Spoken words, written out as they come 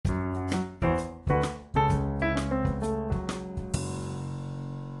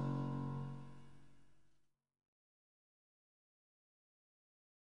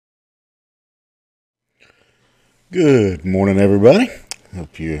Good morning, everybody.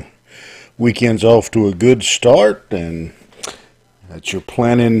 Hope your weekend's off to a good start and that you're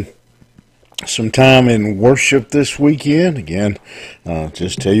planning some time in worship this weekend. Again,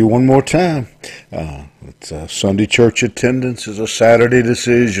 just tell you one more time, Sunday church attendance is a Saturday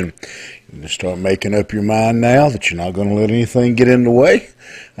decision. You just start making up your mind now that you're not going to let anything get in the way.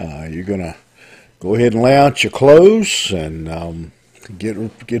 You're going to go ahead and lay out your clothes and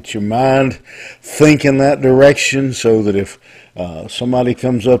get your mind thinking that direction, so that if somebody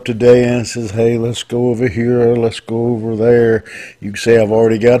comes up today and says, hey, let's go over here or let's go over there, you can say, I've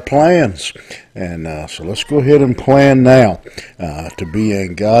already got plans. And so let's go ahead and plan now to be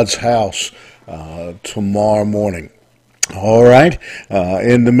in God's house tomorrow morning. All right.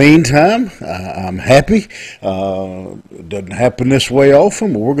 In the meantime, I'm happy. It doesn't happen this way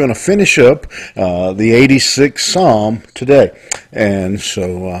often, but we're going to finish up the 86th Psalm today. And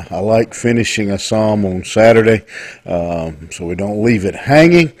so I like finishing a psalm on Saturday so we don't leave it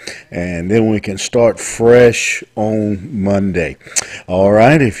hanging, and then we can start fresh on Monday. All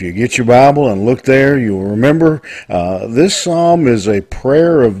right. If you get your Bible and look there, you'll remember this psalm is a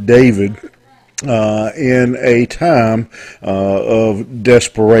prayer of David in a time of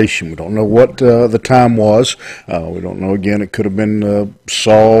desperation. We don't know what the time was. We don't know. Again, it could have been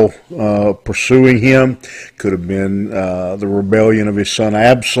Saul pursuing him. Could have been the rebellion of his son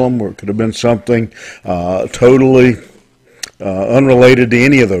Absalom, or it could have been something totally unrelated to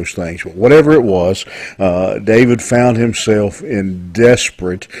any of those things. But whatever it was, David found himself in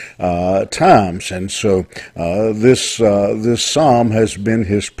desperate times. And so this psalm has been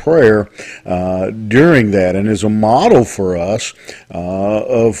his prayer during that, and is a model for us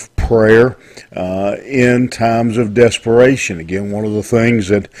of prayer in times of desperation. Again, one of the things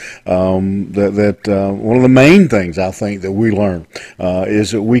that one of the main things I think that we learn is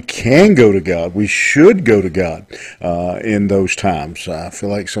that we can go to God. We should go to God in those times. I feel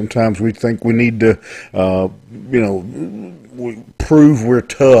like sometimes we think we need to, prove we're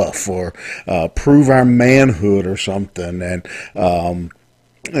tough, or prove our manhood or something, and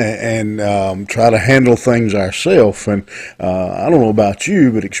try to handle things ourselves. And I don't know about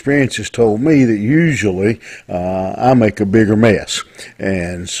you, but experience has told me that usually I make a bigger mess.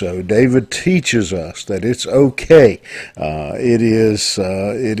 And so David teaches us that it's okay. It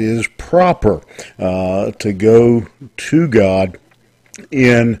is proper to go to God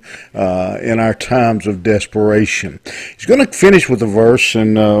in our times of desperation. He's going to finish with a verse,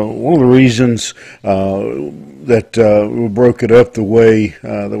 and one of the reasons that we broke it up the way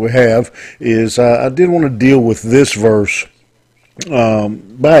that we have is I did want to deal with this verse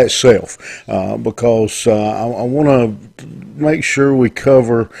by itself because I want to make sure we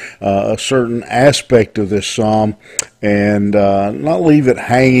cover a certain aspect of this psalm and not leave it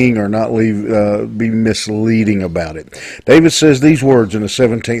hanging, or not be misleading about it. David says these words in the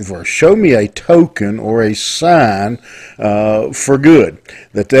 17th verse: show me a token or a sign for good,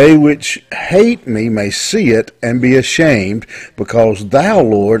 that they which hate me may see it and be ashamed, because thou,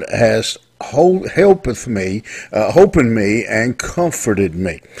 Lord, hast helpeth me, hope in me, and comforted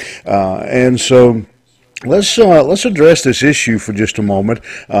me. And so let's address this issue for just a moment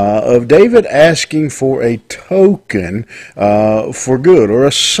of David asking for a token for good, or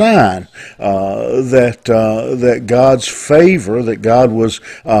a sign that God's favor, that God was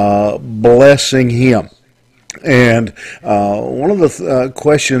blessing him. And one of the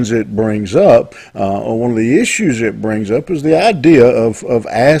questions it brings up, or one of the issues it brings up, is the idea of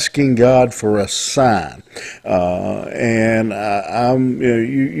asking God for a sign. You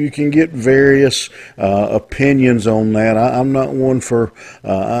can get various opinions on that. I'm not one for.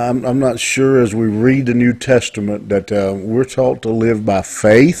 I'm not sure, as we read the New Testament, that we're taught to live by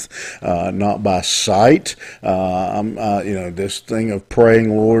faith, not by sight. This thing of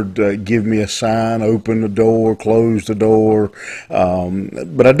praying, Lord, give me a sign, open the door, close the door.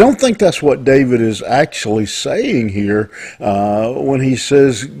 But I don't think that's what David is actually saying here when he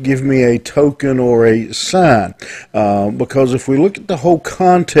says, give me a token or a sign. Because if we look at the whole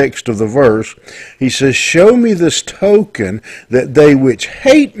context of the verse, he says, show me this token, that they which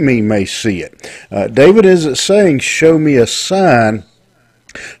hate me may see it. David isn't saying, show me a sign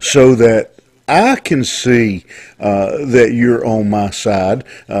so that I can see that you're on my side.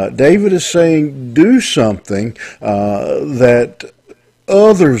 David is saying, do something that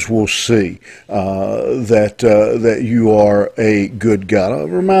others will see that you are a good God. I'll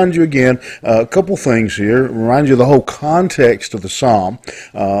remind you again a couple things here. Remind you of the whole context of the psalm.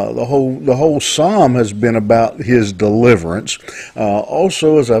 The whole psalm has been about his deliverance.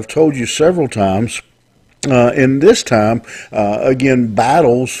 Also, as I've told you several times, In this time, again,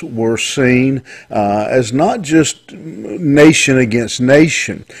 battles were seen as not just nation against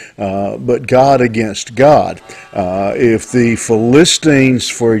nation, but God against God. If the Philistines,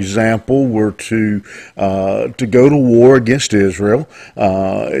 for example, were to go to war against Israel,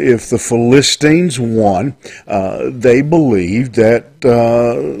 if the Philistines won, they believed that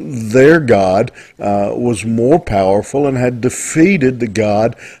their God was more powerful and had defeated the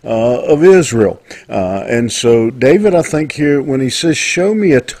God of Israel. And so David, I think here, when he says, show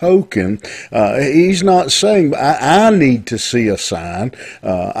me a token, he's not saying, I need to see a sign.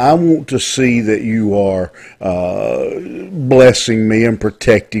 I want to see that you are blessing me and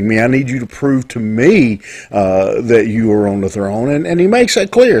protecting me. I need you to prove to me that you are on the throne. And he makes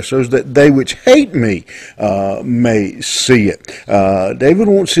that clear, so that they which hate me may see it. David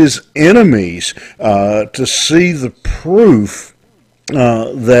wants his enemies to see the proof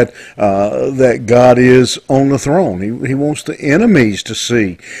that God is on the throne. He wants the enemies to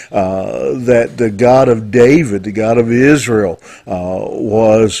see that the God of David, the God of Israel,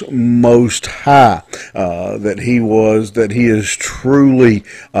 was most high. That he is truly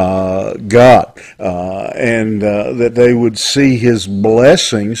God, and that they would see His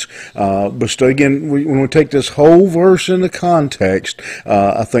blessings bestowed. Again, when we take this whole verse into context,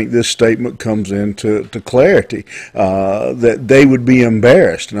 I think this statement comes into clarity that they would be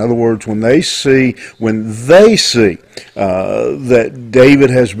embarrassed. In other words, when they see that David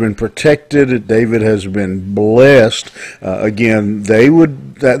has been protected, that David has been blessed, again, they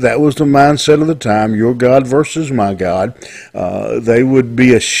would, that was the mindset of the time, your God versus my God. They would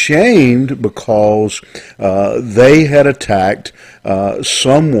be ashamed because they had attacked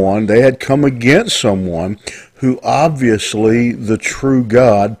someone, they had come against someone who obviously the true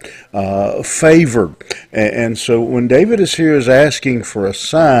God favored. And so when David is here is asking for a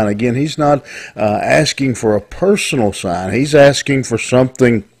sign, again, he's not asking for a personal sign. He's asking for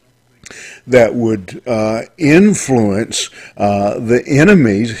something that would influence the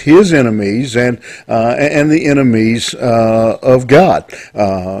enemies, his enemies, and the enemies of God.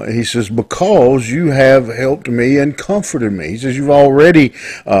 He says, because you have helped me and comforted me. He says, you've already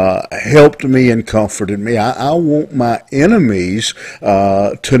helped me and comforted me. I want my enemies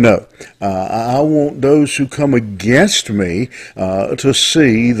to know. I want those who come against me to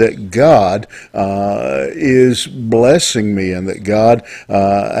see that God is blessing me and that God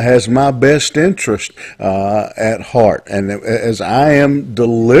has my best interest at heart. And as I am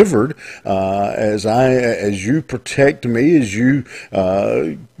delivered, as you protect me, as you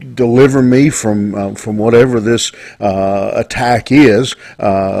deliver me from whatever this attack is,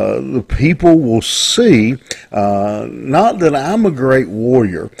 the people will see not that I'm a great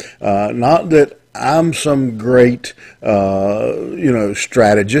warrior, not that I'm some great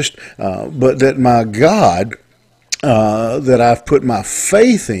strategist, but that my God that I've put my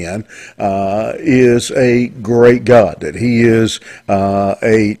faith in is a great God, that He is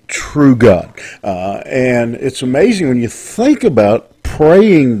a true God. And it's amazing when you think about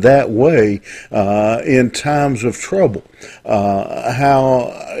praying that way in times of trouble,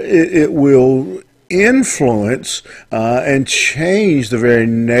 how it will influence and change the very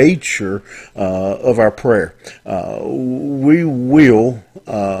nature of our prayer. We will,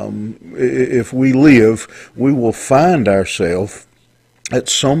 if we live, we will find ourselves at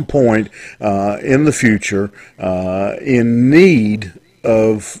some point in the future in need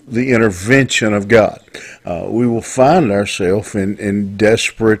of the intervention of God. We will find ourselves in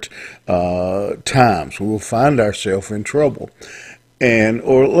desperate times. We will find ourselves in trouble.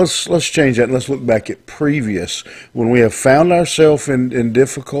 Or let's change that and let's look back at previous. When we have found ourselves in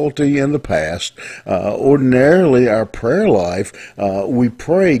difficulty in the past, ordinarily our prayer life, we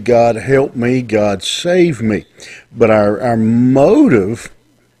pray, God help me, God save me. But our motive,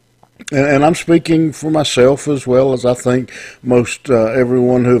 and I'm speaking for myself as well as I think most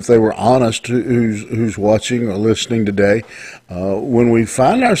everyone who, if they were honest, who's watching or listening today, when we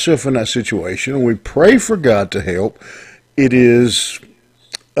find ourselves in that situation and we pray for God to help, it is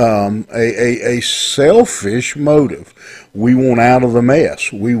a selfish motive. We want out of the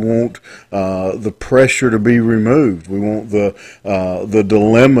mess. We want the pressure to be removed. We want the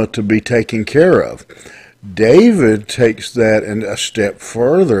dilemma to be taken care of. David takes that a step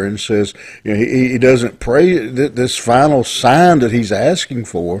further and says, he doesn't pray that this final sign that he's asking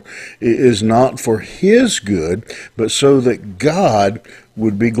for is not for his good, but so that God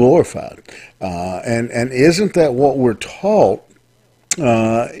would be glorified. And isn't that what we're taught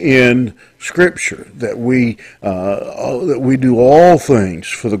in Scripture, that we do all things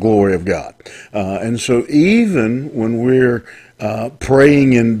for the glory of God? And so even when we're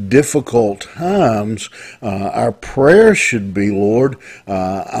praying in difficult times, our prayer should be, Lord,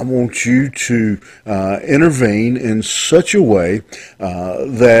 I want you to intervene in such a way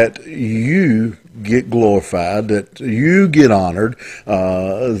that you get glorified, that you get honored,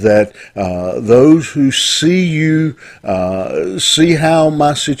 that those who see you, see how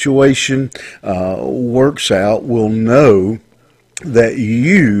my situation works out, will know that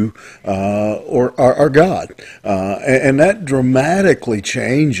you are God. And that dramatically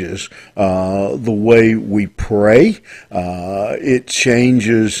changes the way we pray. It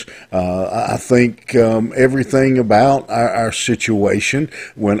changes, I think, everything about our situation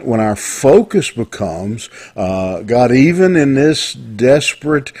when our focus becomes, God, even in this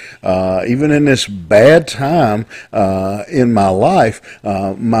desperate, even in this bad time in my life,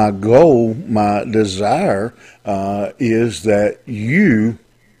 my goal, my desire is that you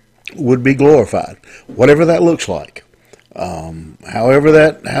would be glorified, whatever that looks like. However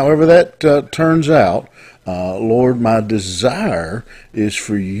that turns out, Lord, my desire is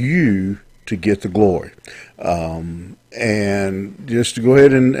for you to get the glory. And just to go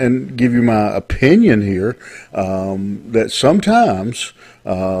ahead and give you my opinion here, that sometimes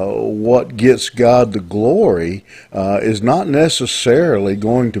what gets God the glory is not necessarily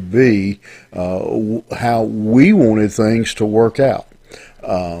going to be how we wanted things to work out.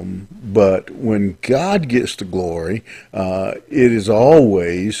 But when God gets the glory, it is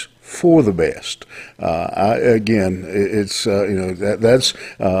always for the best. It's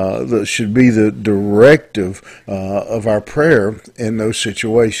that should be the directive of our prayer in those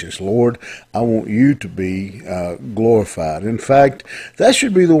situations. Lord, I want you to be glorified. In fact, that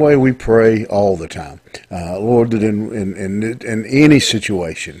should be the way we pray all the time. Lord, that in any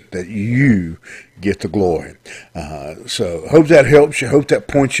situation that you get the glory. So hope that helps you. Hope that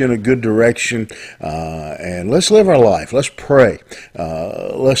points you in a good direction. And let's live our life. Let's pray.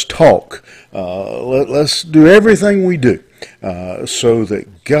 Let's talk. Let's do everything we do so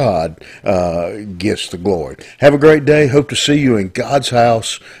that God gets the glory. Have a great day. Hope to see you in God's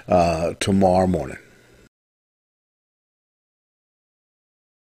house tomorrow morning.